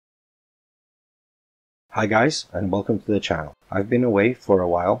Hi guys, and welcome to the channel. I've been away for a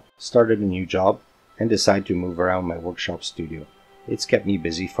while, started a new job, and decided to move around my workshop studio. It's kept me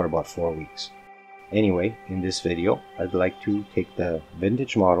busy for about 4 weeks. Anyway, in this video, I'd like to take the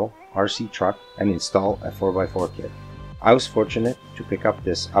vintage model RC truck and install a 4x4 kit. I was fortunate to pick up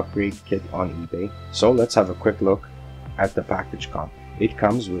this upgrade kit on eBay, so let's have a quick look at the package comp. It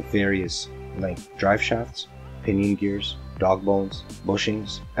comes with various length drive shafts, pinion gears, dog bones,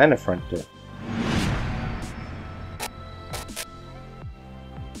 bushings, and a front tip.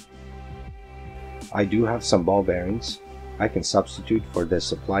 I do have some ball bearings I can substitute for the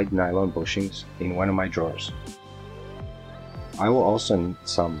supplied nylon bushings in one of my drawers. I will also need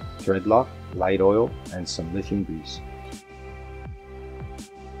some thread lock, light oil, and some lithium grease.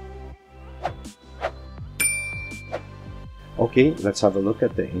 Okay, let's have a look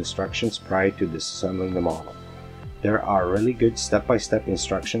at the instructions prior to disassembling the model. There are really good step-by-step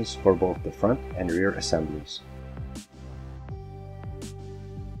instructions for both the front and rear assemblies.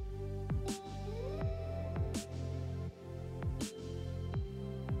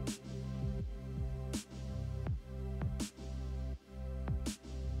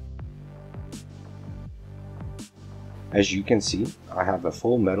 As you can see, I have a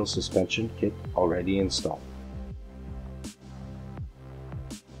full metal suspension kit already installed.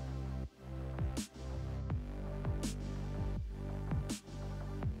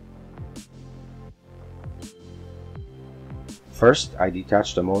 First, I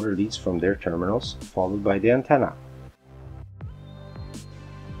detach the motor leads from their terminals, followed by the antenna.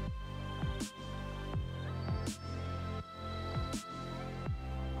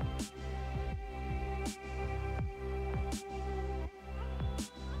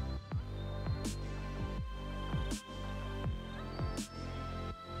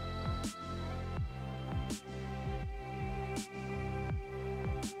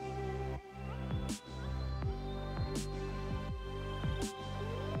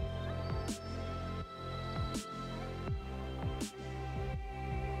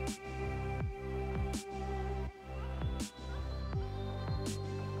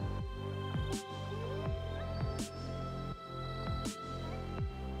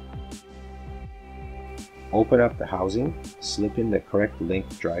 Open up the housing, slip in the correct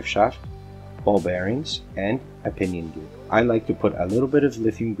length drive shaft, ball bearings, and a pinion gear. I like to put a little bit of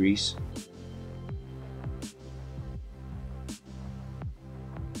lithium grease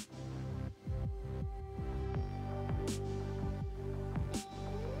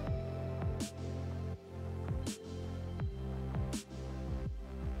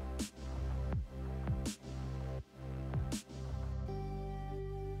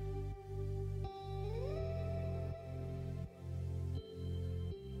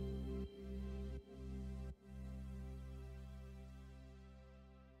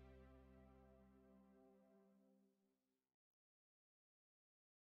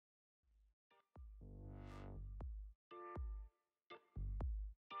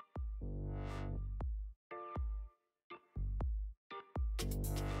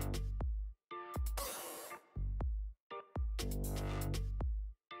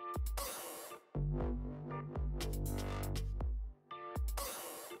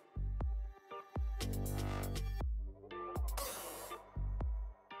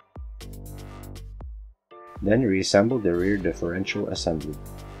then reassemble the rear differential assembly.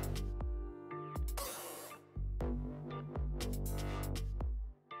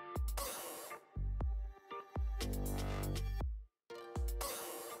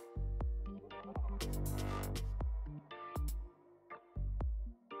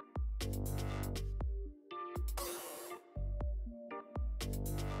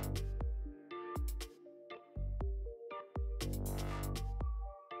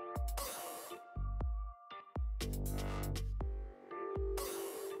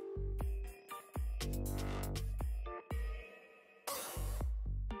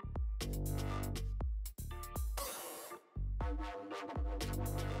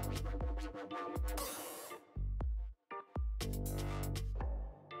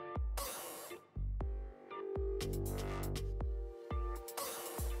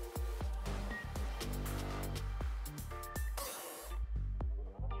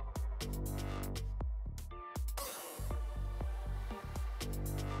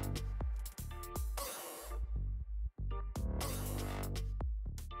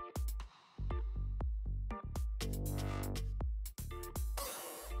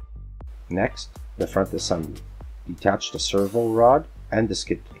 Next, the front assembly. Detach the servo rod and the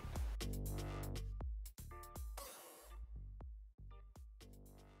skid plate.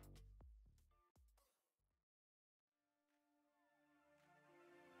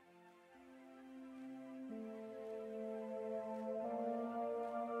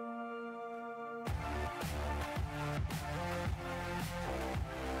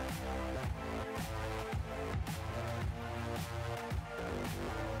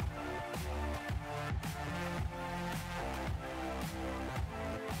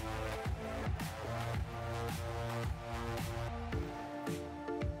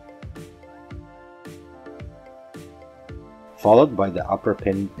 followed by the upper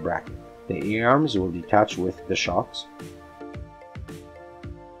pin bracket. The A-arms will detach with the shocks.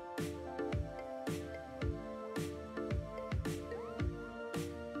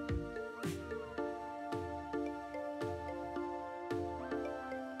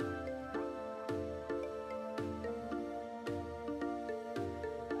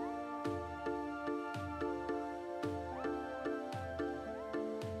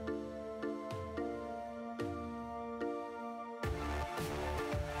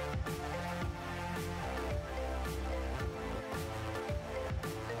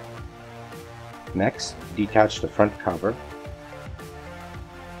 Next, detach the front cover.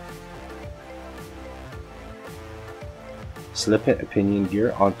 Slip a pinion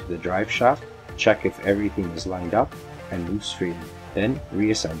gear onto the drive shaft, check if everything is lined up, and move freely. Then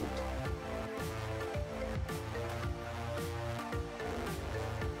reassemble.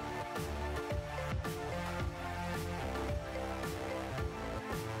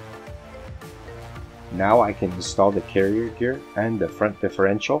 Now I can install the carrier gear and the front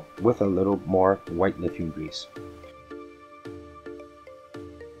differential with a little more white lithium grease.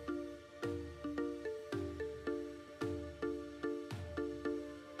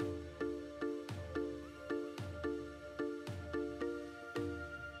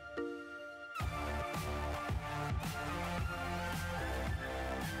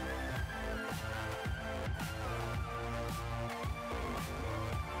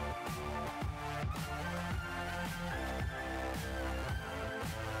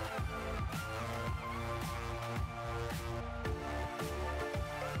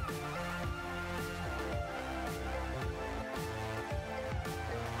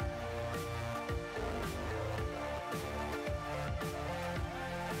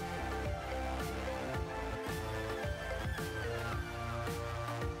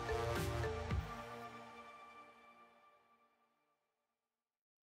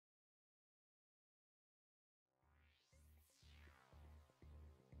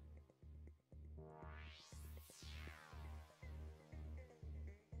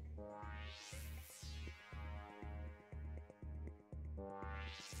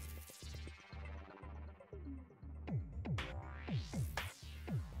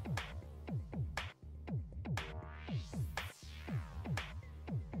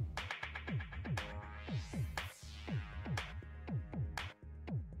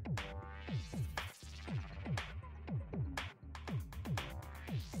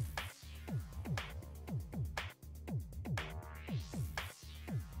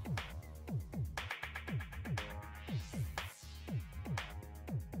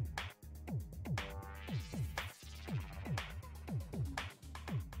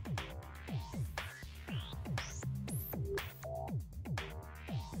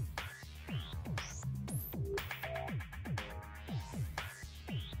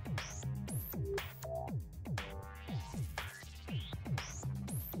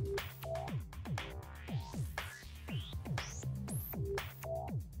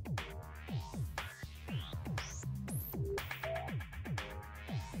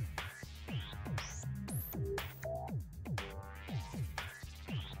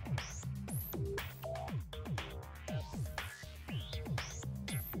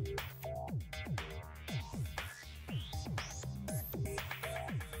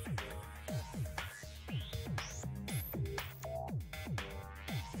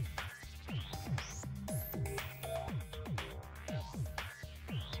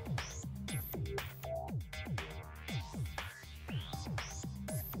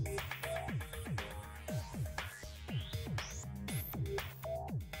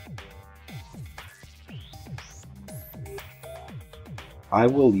 I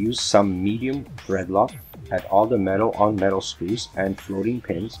will use some medium thread lock at all the metal on metal screws and floating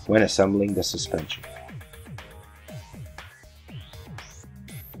pins when assembling the suspension.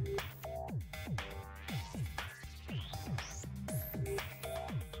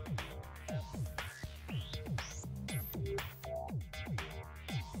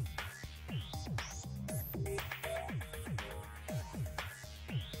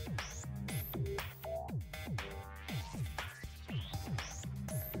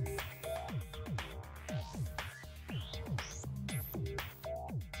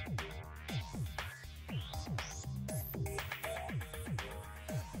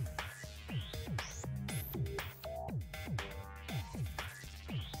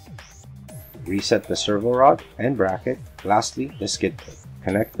 Reset the servo rod and bracket. Lastly, the skid plate.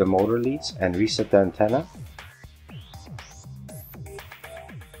 Connect the motor leads and reset the antenna.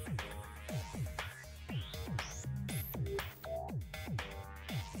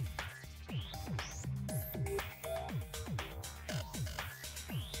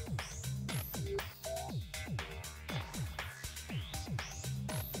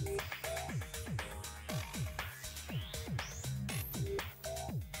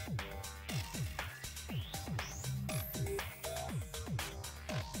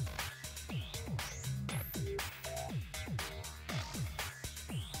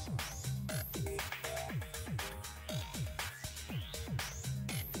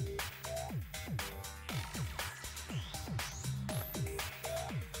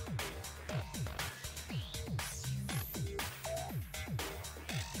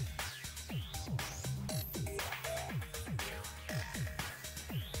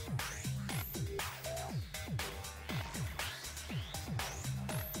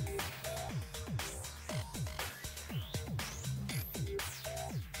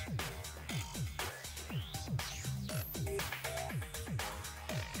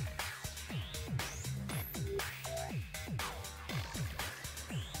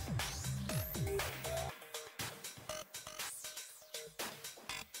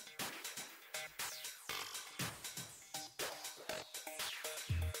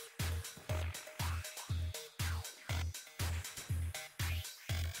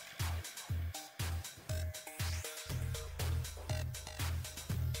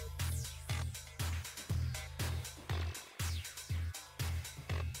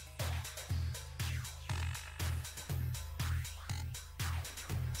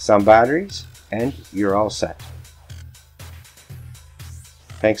 some batteries, and you're all set.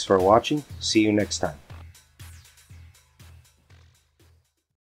 Thanks for watching. See you next time.